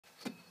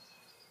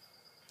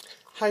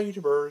Hi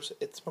YouTubers,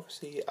 it's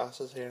Smokey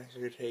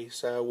today.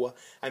 So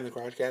I'm in the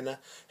garage again.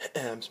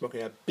 I'm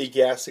smoking a big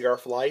ass cigar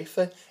for life,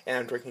 and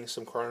I'm drinking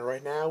some Corona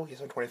right now. He's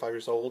 25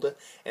 years old,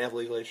 and I've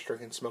legally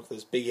drink and smoke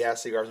those big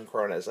ass cigars and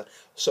Coronas.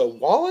 So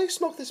while I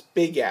smoke this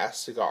big ass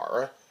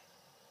cigar,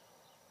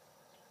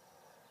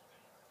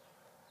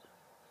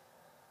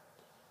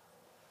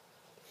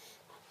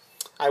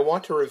 I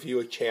want to review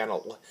a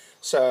channel.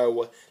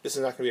 So this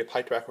is not going to be a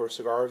pipe tobacco or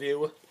cigar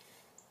review.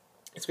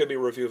 It's going to be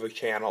a review of a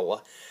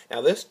channel.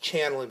 Now this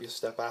channel, if you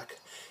step back,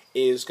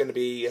 is going to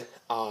be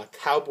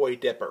Cowboy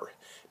Dipper.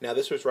 Now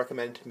this was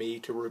recommended to me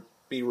to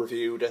be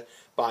reviewed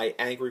by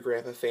Angry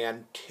Grandpa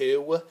Fan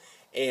 2,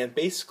 and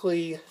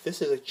basically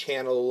this is a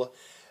channel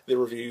that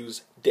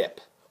reviews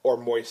dip, or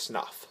moist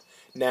snuff.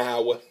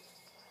 Now,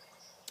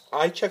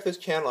 I checked this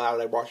channel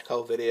out, I watched a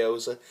couple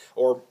videos,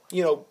 or,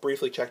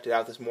 briefly checked it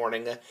out this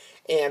morning,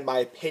 and my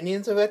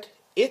opinions of it,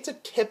 it's a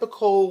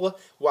typical,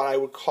 what I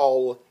would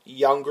call,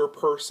 younger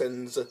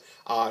person's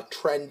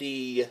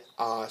trendy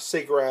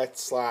cigarette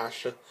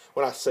slash,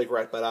 well, not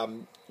cigarette, but,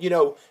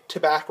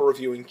 tobacco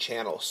reviewing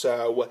channel.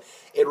 So,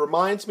 it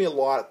reminds me a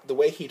lot, the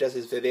way he does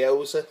his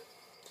videos,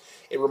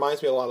 it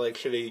reminds me a lot of, like,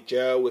 Shitty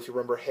Joe, if you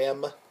remember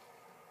him.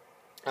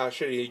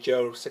 Shitty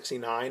Joe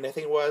 69, I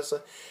think it was,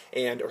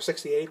 or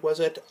 68, was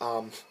it?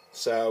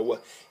 So,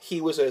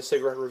 he was a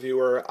cigarette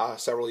reviewer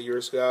several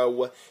years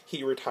ago.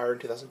 He retired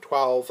in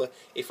 2012.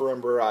 If you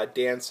remember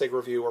Dan Cig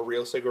Review or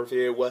Real Cig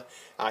Review,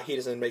 he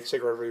doesn't make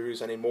cigarette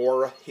reviews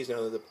anymore. He's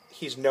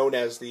known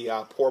as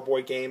the Poor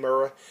Boy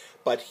Gamer,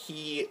 but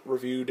he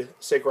reviewed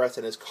cigarettes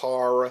in his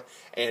car,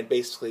 and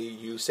basically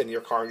you sit in your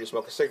car and you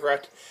smoke a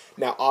cigarette.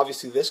 Now,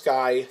 obviously, this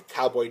guy,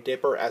 Cowboy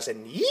Dipper, as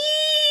in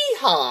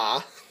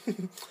yeehaw!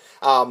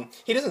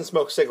 He doesn't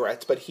smoke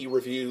cigarettes, but he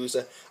reviews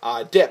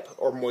dip,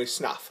 or moist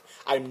snuff.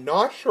 I'm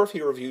not sure if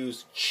he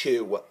reviews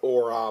chew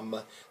or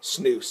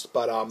snus,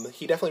 but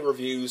he definitely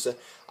reviews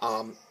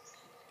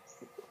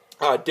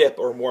dip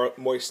or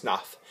moist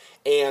snuff.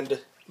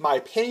 And my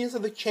opinions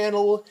of the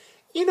channel,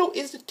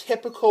 is a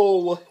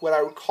typical, what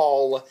I would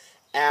call,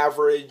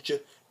 average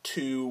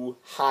to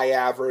high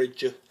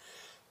average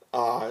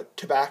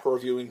tobacco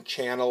reviewing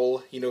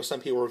channel.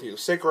 Some people review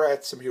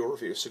cigarettes, some people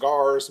review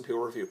cigars, some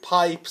people review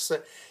pipes.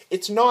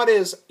 It's not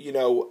as,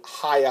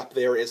 high up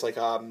there as, like,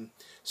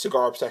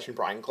 Cigar Obsession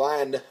Brian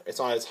Glenn. It's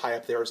not as high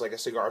up there as, like, a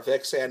Cigar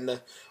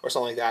Vixen or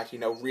something like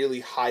that,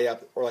 really high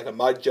up, or, like, a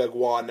Mud Jug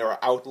one or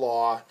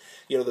Outlaw,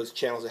 those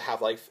channels that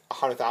have, like,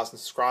 100,000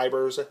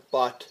 subscribers,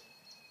 but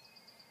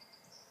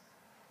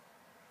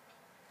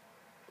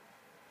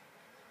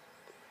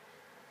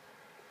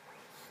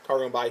car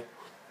going by.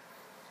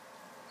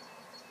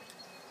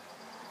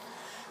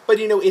 But,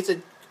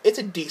 it's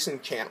a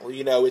decent channel,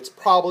 it's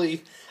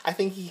probably, I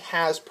think he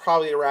has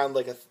probably around,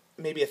 like,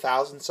 maybe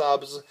 1,000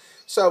 subs,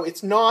 so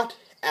it's not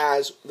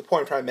as, the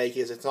point I'm trying to make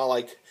is, it's not,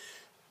 like,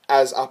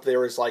 as up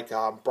there as, like,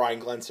 Brian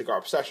Glenn's Cigar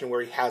Obsession,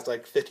 where he has,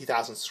 like,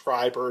 50,000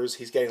 subscribers,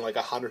 he's getting, like,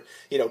 100,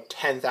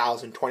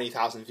 10,000,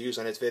 20,000 views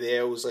on his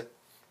videos,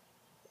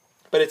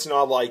 but it's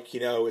not like,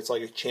 it's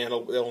like a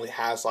channel that only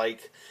has,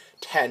 like,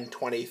 10,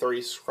 20,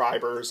 30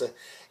 subscribers,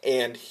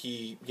 and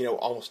he,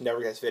 almost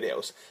never gets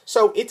videos.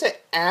 So it's an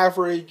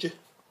average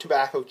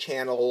tobacco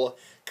channel,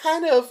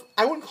 kind of,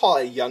 I wouldn't call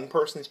it a young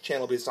person's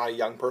channel, because it's not a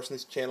young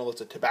person's channel,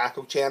 it's a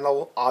tobacco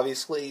channel,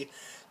 obviously,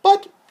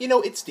 but,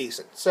 it's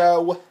decent.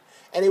 So,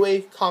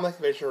 anyway, comment,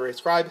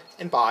 subscribe,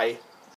 and bye.